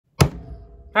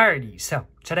Alrighty, so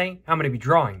today I'm going to be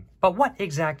drawing, but what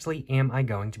exactly am I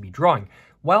going to be drawing?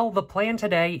 Well, the plan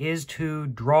today is to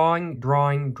drawing,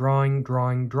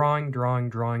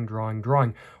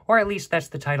 or at least that's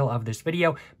the title of this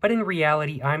video, but in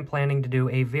reality, I'm planning to do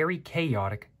a very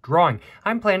chaotic drawing.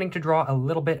 I'm planning to draw a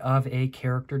little bit of a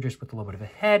character just with a little bit of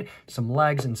a head, some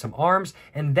legs, and some arms,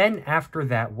 and then after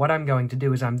that, what I'm going to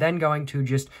do is I'm then going to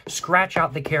just scratch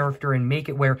out the character and make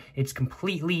it where it's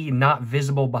completely not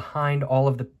visible behind all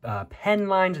of the pen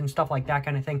lines and stuff like that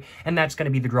kind of thing, and that's going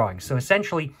to be the drawing. So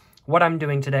essentially, what I'm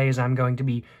doing today is I'm going to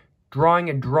be drawing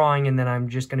a drawing, and then I'm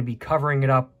just going to be covering it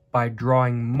up by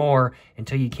drawing more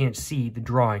until you can't see the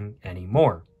drawing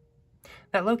anymore.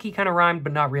 That low-key kind of rhymed,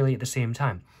 but not really at the same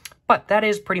time. But that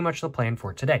is pretty much the plan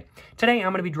for today. Today,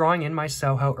 I'm going to be drawing in my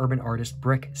Soho Urban Artist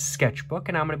Brick sketchbook,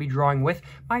 and I'm going to be drawing with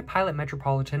my Pilot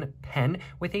Metropolitan Pen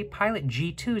with a Pilot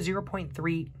G2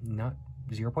 0.3, not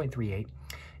 0.38.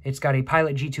 It's got a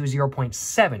Pilot G2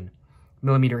 0.7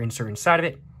 millimeter insert inside of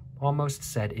it. Almost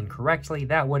said incorrectly.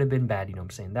 That would have been bad, you know what I'm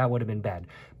saying? That would have been bad.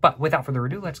 But without further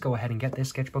ado, let's go ahead and get this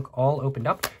sketchbook all opened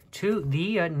up to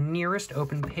the nearest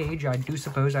open page. I do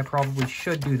suppose I probably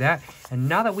should do that. And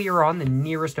now that we are on the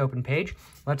nearest open page,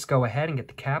 let's go ahead and get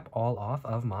the cap all off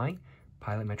of my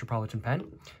Pilot Metropolitan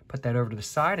Pen. Put that over to the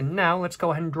side, and now let's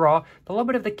go ahead and draw a little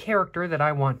bit of the character that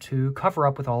I want to cover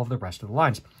up with all of the rest of the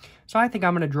lines. So I think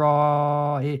I'm going to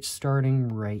draw it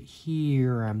starting right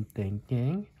here, I'm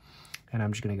thinking. And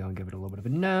I'm just going to go and give it a little bit of a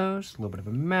nose, a little bit of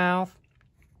a mouth,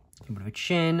 a little bit of a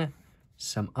chin,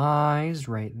 some eyes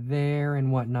right there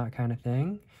and whatnot kind of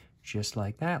thing. Just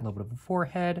like that. A little bit of a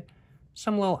forehead,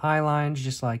 some little eye lines,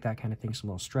 just like that kind of thing. Some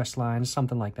little stress lines,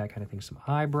 something like that kind of thing. Some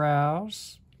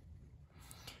eyebrows,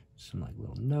 some like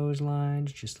little nose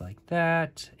lines, just like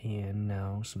that. And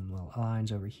now some little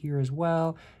lines over here as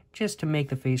well, just to make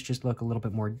the face just look a little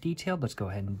bit more detailed. Let's go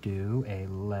ahead and do a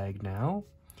leg now.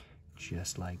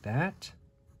 Just like that.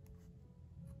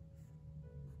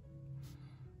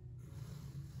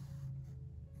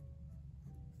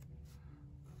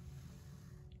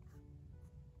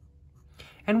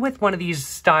 And with one of these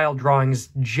style drawings,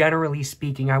 generally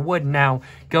speaking, I would now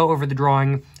go over the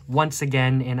drawing once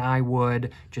again, and I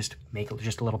would just make it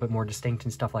just a little bit more distinct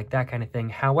and stuff like that kind of thing.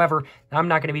 However, I'm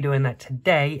not going to be doing that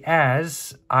today,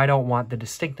 as I don't want the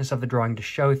distinctness of the drawing to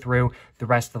show through the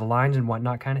rest of the lines and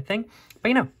whatnot kind of thing. But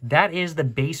you know, that is the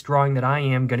base drawing that I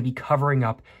am going to be covering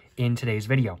up in today's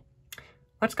video.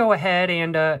 Let's go ahead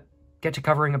and get to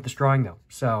covering up this drawing though.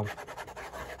 So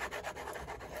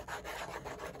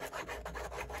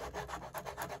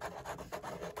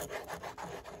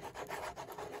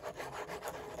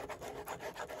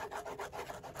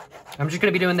I'm just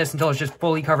going to be doing this until it's just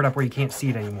fully covered up where you can't see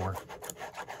it anymore.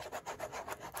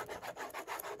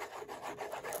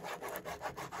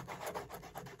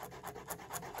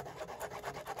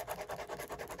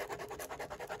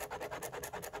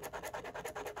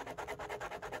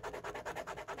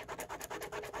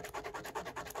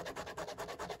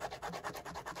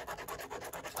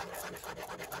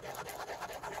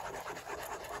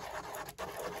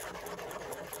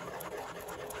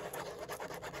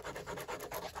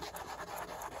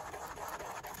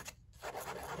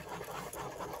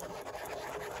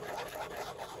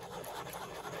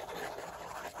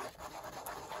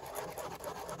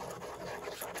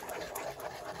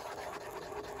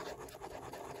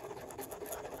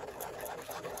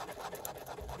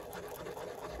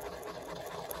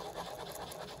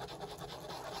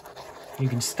 You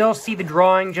can still see the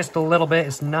drawing just a little bit.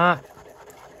 It's not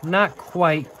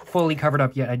quite fully covered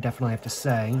up yet, I definitely have to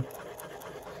say.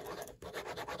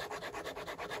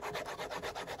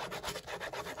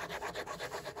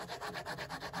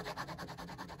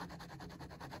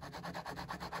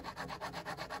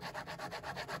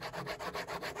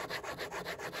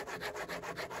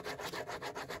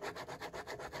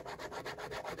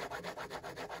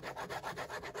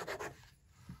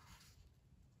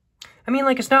 I mean,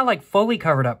 like, it's not, like, fully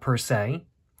covered up, per se,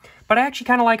 but I actually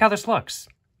kind of like how this looks.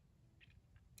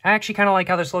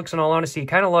 In all honesty. It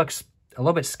kind of looks a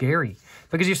little bit scary,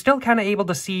 because you're still kind of able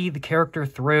to see the character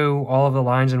through all of the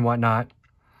lines and whatnot,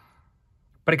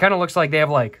 but it kind of looks like they have,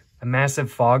 like, a massive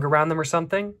fog around them or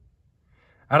something.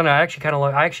 I don't know, I actually kind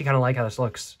of like how this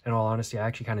looks, in all honesty. I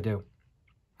actually kind of do.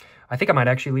 I think I might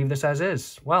actually leave this as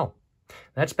is. Well,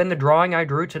 that's been the drawing I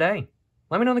drew today.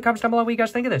 Let me know in the comments down below what you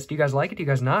guys think of this. Do you guys like it? Do you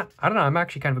guys not? I don't know. I'm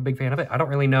actually kind of a big fan of it. I don't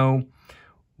really know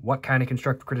what kind of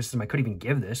constructive criticism I could even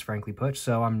give this, frankly put,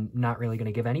 so I'm not really going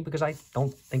to give any because I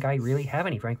don't think I really have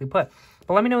any, frankly put.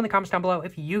 But let me know in the comments down below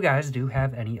if you guys do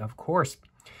have any, of course.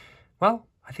 Well,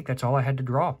 I think that's all I had to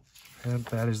draw.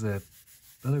 That is the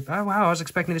Oh, wow, I was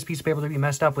expecting this piece of paper to be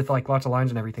messed up with, like, lots of lines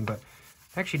and everything, but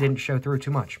actually didn't show through too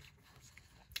much.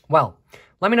 Well,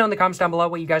 let me know in the comments down below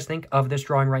what you guys think of this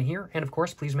drawing right here. And, of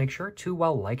course, please make sure to,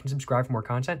 like and subscribe for more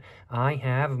content. I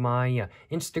have my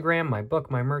Instagram, my book,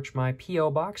 my merch, my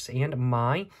P.O. box, and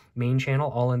my main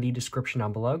channel all in the description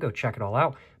down below. Go check it all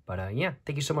out. But, yeah,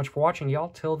 thank you so much for watching, y'all.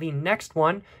 Till the next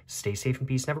one, stay safe and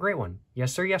peace and have a great one.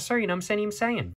 Yes, sir, you know what I'm saying?